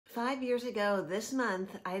5 years ago this month,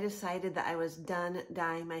 I decided that I was done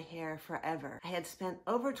dyeing my hair forever. I had spent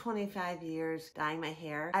over 25 years dyeing my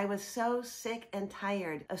hair. I was so sick and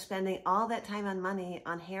tired of spending all that time and money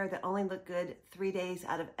on hair that only looked good 3 days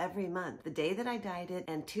out of every month. The day that I dyed it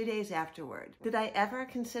and 2 days afterward. Did I ever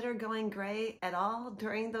consider going gray at all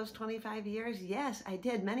during those 25 years? Yes, I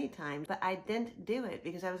did many times, but I didn't do it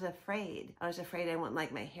because I was afraid. I was afraid I wouldn't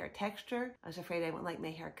like my hair texture. I was afraid I wouldn't like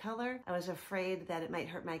my hair color. I was afraid that it might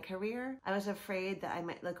hurt my career. I was afraid that I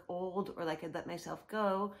might look old or like I'd let myself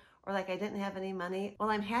go or like I didn't have any money. Well,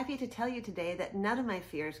 I'm happy to tell you today that none of my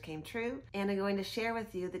fears came true, and I'm going to share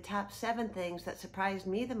with you the top 7 things that surprised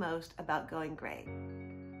me the most about going gray.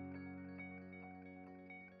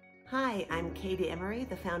 Hi, I'm Katie Emery,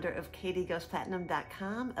 the founder of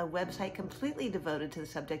KatieGoesPlatinum.com, a website completely devoted to the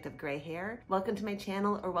subject of gray hair. Welcome to my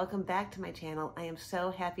channel, or welcome back to my channel. I am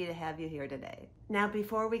so happy to have you here today. Now,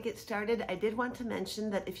 before we get started, I did want to mention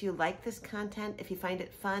that if you like this content, if you find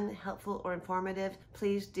it fun, helpful, or informative,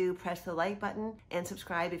 please do press the like button and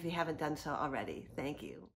subscribe if you haven't done so already. Thank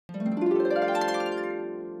you.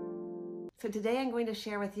 So today I'm going to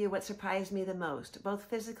share with you what surprised me the most, both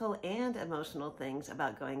physical and emotional things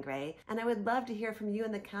about going gray. And I would love to hear from you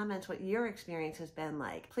in the comments what your experience has been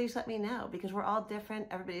like. Please let me know, because we're all different,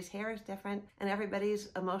 everybody's hair is different, and everybody's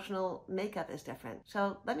emotional makeup is different.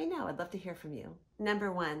 So let me know, I'd love to hear from you.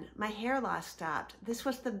 Number 1, my hair loss stopped. This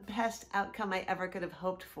was the best outcome I ever could have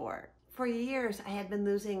hoped for. For years, I had been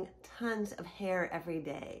losing tons of hair every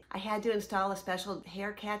day. I had to install a special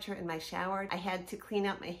hair catcher in my shower. I had to clean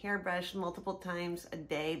out my hairbrush multiple times a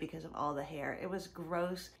day because of all the hair. It was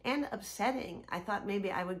gross and upsetting. I thought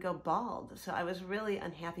maybe I would go bald, so I was really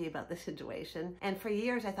unhappy about the situation. And for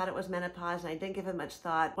years, I thought it was menopause, and I didn't give it much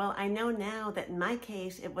thought. Well, I know now that in my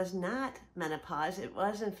case, it was not menopause. It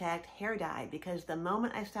was, in fact, hair dye, because the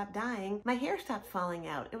moment I stopped dyeing, my hair stopped falling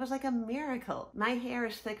out. It was like a miracle. My hair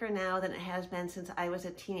is thicker now than it has been since I was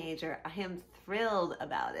a teenager. I am thrilled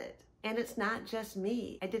about it. And it's not just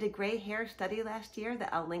me. I did a gray hair study last year that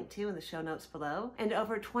I'll link to in the show notes below, and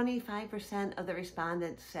over 25% of the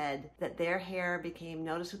respondents said that their hair became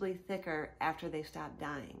noticeably thicker after they stopped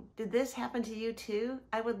dyeing. Did this happen to you too?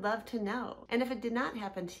 I would love to know. And if it did not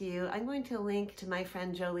happen to you, I'm going to link to my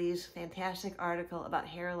friend Jolie's fantastic article about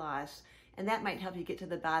hair loss, and that might help you get to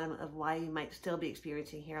the bottom of why you might still be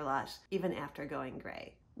experiencing hair loss even after going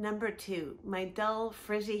gray. Number 2, my dull,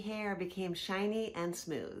 frizzy hair became shiny and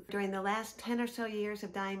smooth. During the last 10 or so years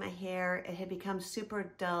of dyeing my hair, it had become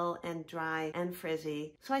super dull and dry and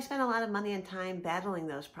frizzy. So I spent a lot of money and time battling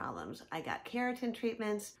those problems. I got keratin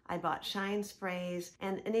treatments, I bought shine sprays,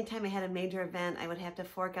 and anytime I had a major event, I would have to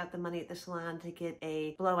fork out the money at the salon to get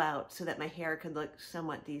a blowout so that my hair could look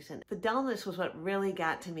somewhat decent. The dullness was what really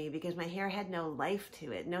got to me because my hair had no life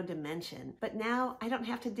to it, no dimension. But now I don't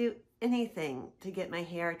have to do anything to get my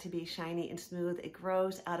hair to be shiny and smooth. It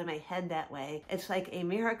grows out of my head that way. It's like a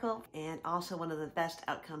miracle, and also one of the best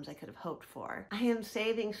outcomes I could have hoped for. I am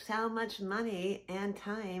saving so much money and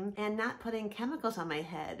time and not putting chemicals on my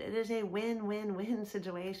head. It is a win-win-win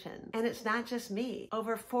situation. And it's not just me.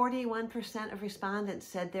 Over 41% of respondents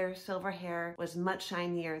said their silver hair was much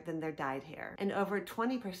shinier than their dyed hair. And over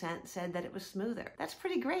 20% said that it was smoother. That's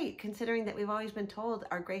pretty great, considering that we've always been told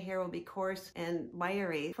our gray hair will be coarse and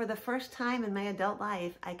wiry. For the first time in my adult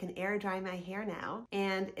life, I can air dry my hair now,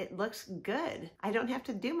 and it looks good. I don't have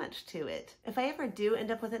to do much to it. If I ever do end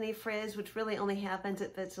up with any frizz, which really only happens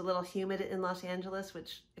if it's a little humid in Los Angeles,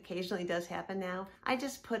 which occasionally does happen now, I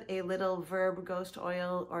just put a little Verb Ghost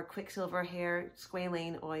Oil or Quicksilver Hair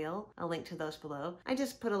Squalane Oil. I'll link to those below. I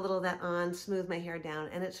just put a little of that on, smooth my hair down,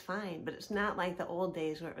 and it's fine, but it's not like the old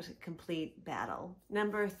days where it was a complete battle.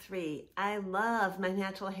 Number 3, I love my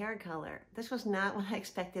natural hair color. This was not what I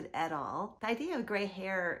expected at all. The idea of gray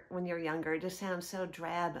hair when you're younger just sounds so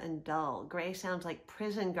drab and dull. Gray sounds like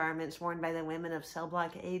prison garments worn by the women of cell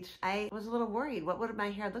block H. I was a little worried. What would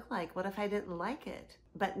my hair look like? What if I didn't like it?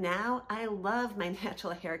 But now I love my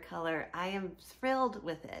natural hair color. I am thrilled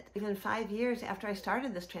with it. Even 5 years after I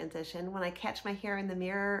started this transition, when I catch my hair in the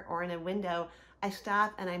mirror or in a window, I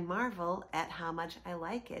stop and I marvel at how much I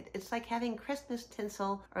like it. It's like having Christmas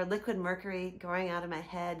tinsel or liquid mercury growing out of my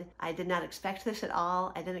head. I did not expect this at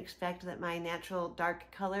all. I didn't expect that my natural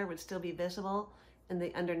dark color would still be visible in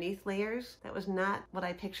the underneath layers. That was not what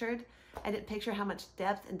I pictured. I didn't picture how much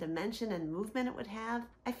depth and dimension and movement it would have.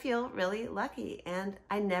 I feel really lucky, and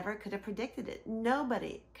I never could have predicted it.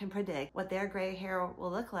 Nobody can predict what their gray hair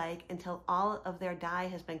will look like until all of their dye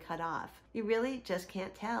has been cut off. You really just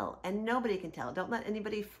can't tell, and nobody can tell. Don't let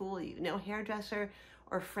anybody fool you. No hairdresser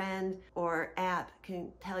or friend or app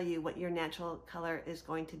can tell you what your natural color is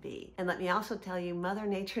going to be. And let me also tell you, Mother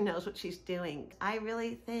Nature knows what she's doing. I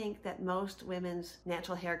really think that most women's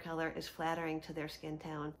natural hair color is flattering to their skin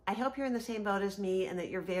tone. I hope you're in the same boat as me and that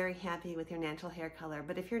you're very happy with your natural hair color.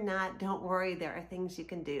 But if you're not, don't worry, there are things you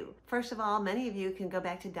can do. First of all, many of you can go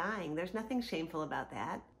back to dyeing. There's nothing shameful about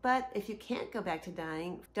that. But if you can't go back to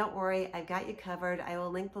dyeing, don't worry, I've got you covered. I will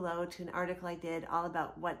link below to an article I did all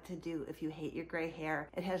about what to do if you hate your gray hair.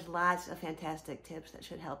 It has lots of fantastic tips that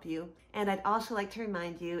should help you. And I'd also like to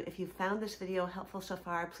remind you, if you found this video helpful so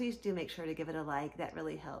far, please do make sure to give it a like. That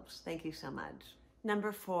really helps. Thank you so much.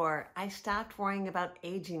 Number 4, I stopped worrying about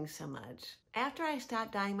aging so much. After I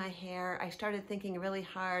stopped dyeing my hair, I started thinking really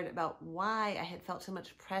hard about why I had felt so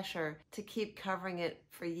much pressure to keep covering it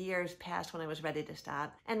for years past when I was ready to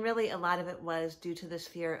stop. And really a lot of it was due to this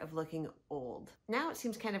fear of looking old. Now it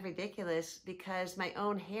seems kind of ridiculous because my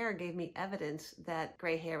own hair gave me evidence that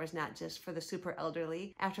gray hair was not just for the super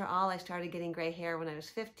elderly. After all, I started getting gray hair when I was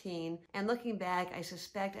 15. And looking back, I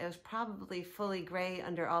suspect I was probably fully gray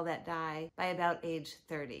under all that dye by about age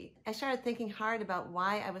 30. I started thinking hard about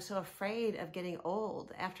why I was so afraid of getting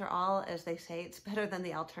old. After all, as they say, it's better than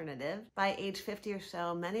the alternative. By age 50 or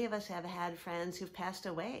so, many of us have had friends who've passed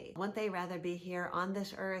away. Wouldn't they rather be here on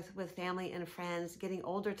this earth with family and friends, getting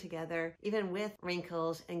older together, even with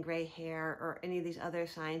wrinkles and gray hair or any of these other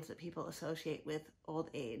signs that people associate with old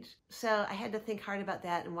age? So I had to think hard about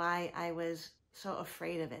that and why I was so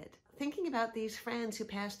afraid of it. Thinking about these friends who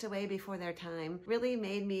passed away before their time really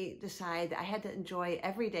made me decide that I had to enjoy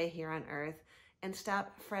every day here on earth and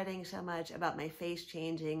stop fretting so much about my face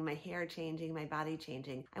changing, my hair changing, my body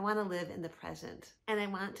changing. I want to live in the present. And I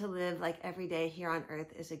want to live like every day here on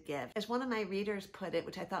earth is a gift. As one of my readers put it,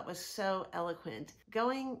 which I thought was so eloquent,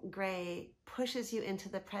 going gray pushes you into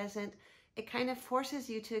the present. It kind of forces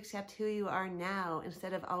you to accept who you are now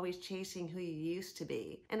instead of always chasing who you used to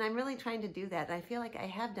be. And I'm really trying to do that. And I feel like I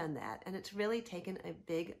have done that. And it's really taken a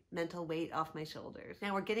big mental weight off my shoulders.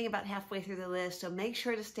 Now we're getting about halfway through the list, so make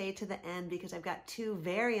sure to stay to the end because I've got 2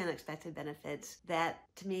 very unexpected benefits that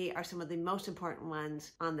to me are some of the most important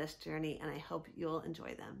ones on this journey, and I hope you'll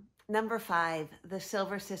enjoy them. Number 5, the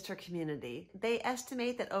Silver Sister community. They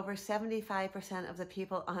estimate that over 75% of the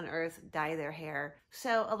people on Earth dye their hair.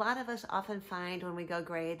 So a lot of us often find when we go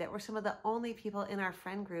gray that we're some of the only people in our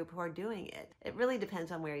friend group who are doing it. It really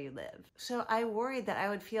depends on where you live. So I worried that I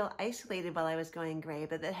would feel isolated while I was going gray,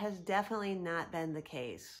 but that has definitely not been the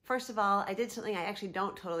case. First of all, I did something I actually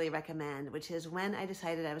don't totally recommend, which is when I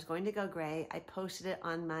decided I was going to go gray, I posted it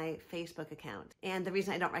on my Facebook account. And the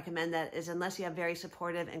reason I don't recommend that is unless you have very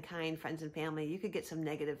supportive and kind friends and family, you could get some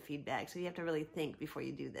negative feedback. So you have to really think before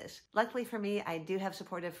you do this. Luckily for me, I do have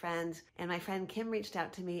supportive friends, and my friend Kim reached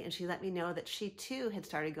out to me and she let me know that she too had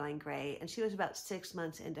started going gray, and she was about 6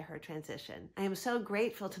 months into her transition. I am so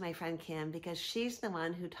grateful to my friend Kim because she's the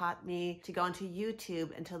one who taught me to go onto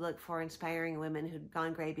YouTube and to look for inspiring women who'd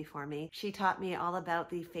gone gray before me. She taught me all about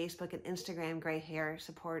the Facebook and Instagram gray hair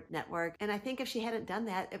support network, and I think if she hadn't done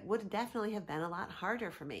that, it would definitely have been a lot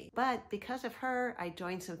harder for me. But because of her, I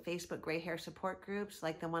joined some Facebook gray hair support groups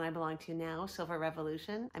like the one I belong to now, Silver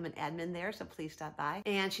Revolution. I'm an admin there, so please stop by.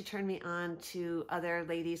 And she turned me on to other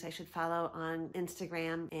ladies I should follow on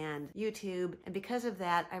Instagram and YouTube. And because of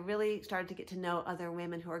that, I really started to get to know other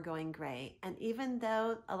women who are going gray. And even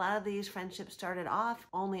though a lot of these friendships started off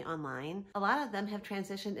only online, a lot of them have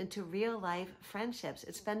transitioned into real life friendships.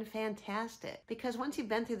 It's been fantastic because once you've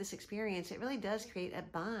been through this experience, it really does create a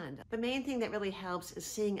bond. The main thing that really helps is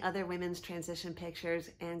seeing other women's transition pictures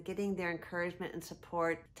and getting their encouragement and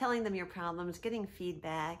support, telling them your problems, getting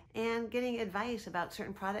feedback, and getting advice about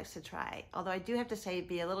certain products to try. Although I do have to say,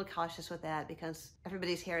 be a little cautious with that because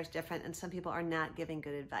everybody's hair is different and some people are not giving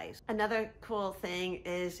good advice. Another cool thing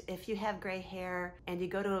is if you have gray hair and you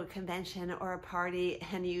go to a convention or a party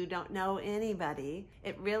and you don't know anybody,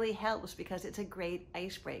 it really helps because it's a great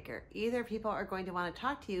icebreaker. Either people are going to want to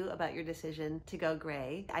talk to you about your decision to go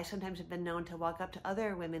gray. I sometimes have been known to walk up to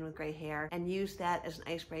other women with gray hair and use that as an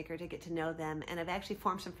icebreaker to get to know them, and I've actually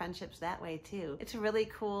formed some friendships that way too. It's a really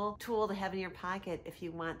cool tool to have in your pocket if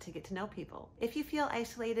you want to get to know people. If you feel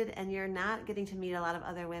isolated and you're not getting to meet a lot of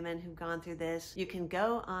other women who've gone through this, you can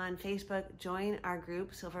go on Facebook, join our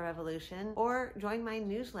group, Silver Revolution, or join my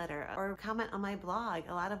newsletter, or comment on my blog.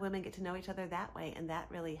 A lot of women get to know each other that way, and that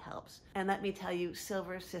really helps. And let me tell you,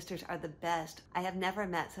 Silver Sisters are the best. I have never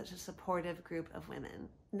met such a supportive group of women.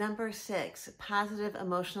 Number 6, positive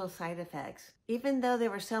emotional side effects. Even though there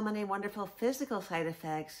were so many wonderful physical side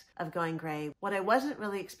effects of going gray, what I wasn't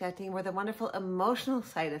really expecting were the wonderful emotional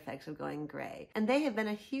side effects of going gray. And they have been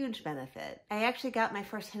a huge benefit. I actually got my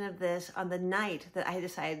first hint of this on the night that I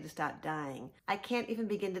decided to stop dying. I can't even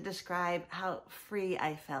begin to describe how free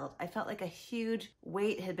I felt. I felt like a huge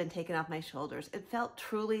weight had been taken off my shoulders. It felt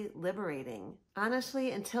truly liberating.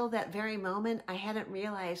 Honestly, until that very moment, I hadn't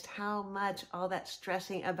realized how much all that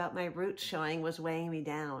stressing about my roots showing was weighing me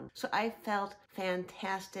down. So I felt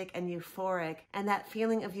fantastic and euphoric, and that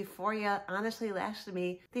feeling of euphoria honestly lasted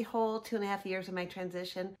me the whole 2.5 years of my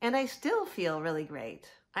transition, and I still feel really great.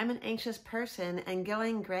 I'm an anxious person, and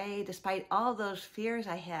going gray, despite all those fears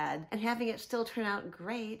I had, and having it still turn out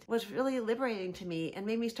great, was really liberating to me and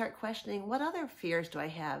made me start questioning, what other fears do I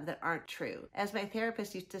have that aren't true? As my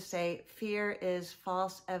therapist used to say, fear is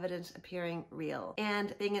false evidence appearing real.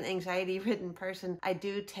 And being an anxiety-ridden person, I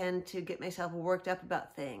do tend to get myself worked up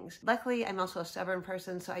about things. Luckily, I'm also a stubborn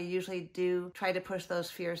person, so I usually do try to push those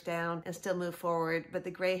fears down and still move forward, but the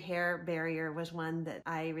gray hair barrier was one that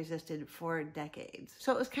I resisted for decades.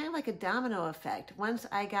 So it was kind of like a domino effect. Once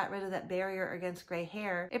I got rid of that barrier against gray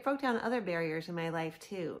hair, it broke down other barriers in my life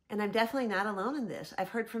too. And I'm definitely not alone in this. I've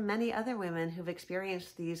heard from many other women who've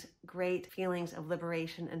experienced these great feelings of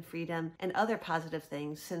liberation and freedom and other positive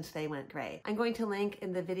things since they went gray. I'm going to link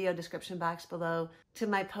in the video description box below to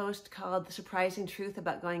my post called The Surprising Truth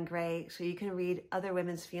About Going Gray, so you can read other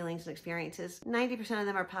women's feelings and experiences. 90% of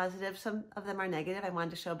them are positive, some of them are negative. I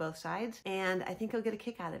wanted to show both sides, and I think you'll get a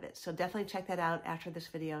kick out of it. So definitely check that out after this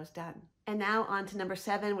video is done. And now on to number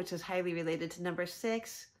 7, which is highly related to number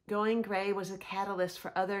 6. Going gray was a catalyst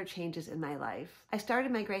for other changes in my life. I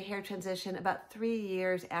started my gray hair transition about 3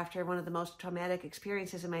 years after one of the most traumatic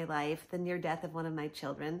experiences in my life, the near death of one of my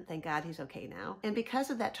children. Thank God he's okay now. And because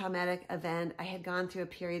of that traumatic event, I had gone through a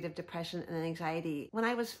period of depression and anxiety. When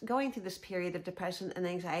I was going through this period of depression and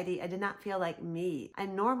anxiety, I did not feel like me.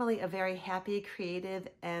 I'm normally a very happy, creative,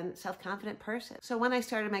 and self-confident person. So when I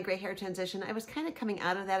started my gray hair transition, I was kind of coming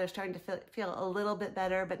out of that. I was starting to feel a little bit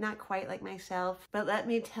better, but not quite like myself. But let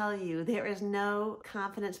me tell you, there is no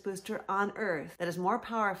confidence booster on earth that is more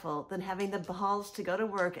powerful than having the balls to go to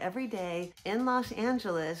work every day in Los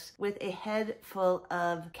Angeles with a head full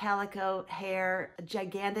of calico hair, a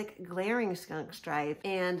gigantic glaring skunk stripe,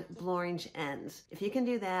 and blue-orange ends. If you can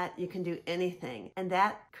do that, you can do anything. And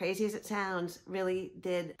that, crazy as it sounds, really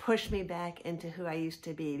did push me back into who I used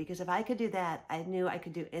to be, because if I could do that, I knew I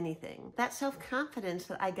could do anything. That self-confidence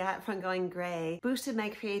that I got from going gray boosted my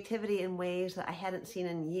creativity in ways that I hadn't seen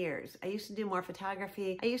in years. I used to do more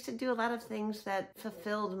photography. I used to do a lot of things that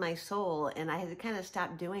fulfilled my soul, and I had to kind of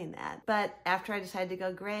stop doing that. But after I decided to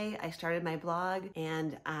go gray, I started my blog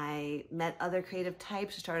and I met other creative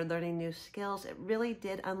types, started learning new skills. It really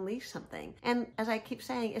did unleash something. And as I keep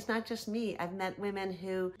saying, it's not just me. I've met women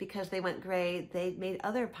who, because they went gray, they made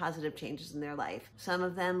other positive changes in their life. Some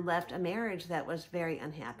of them left a marriage that was very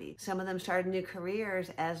unhappy. Some of them started new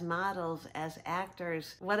careers as models, as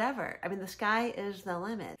actors, whatever. I mean, the sky is the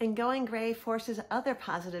limit. And going gray forces other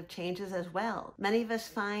positive changes as well. Many of us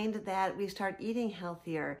find that we start eating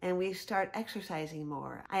healthier and we start exercising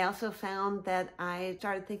more. I also found that I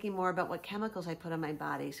started thinking more about what chemicals I put on my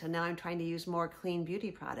body. So now I'm trying to use more clean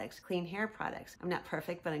beauty products, clean hair products. I'm not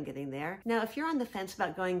perfect, but I'm getting there. Now, if you're on the fence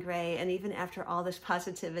about going gray, and even after all this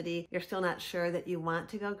positivity, you're still not sure that you want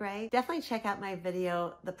to go gray, definitely check out my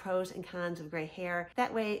video, The Pros and Cons of Gray Hair.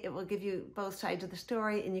 That way it will give you both sides of the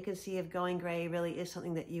story, and you can see if going gray really is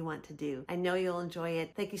something that you want to do. I know you'll enjoy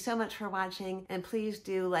it. Thank you so much for watching, and please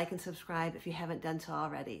do like and subscribe if you haven't done so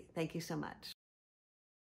already. Thank you so much.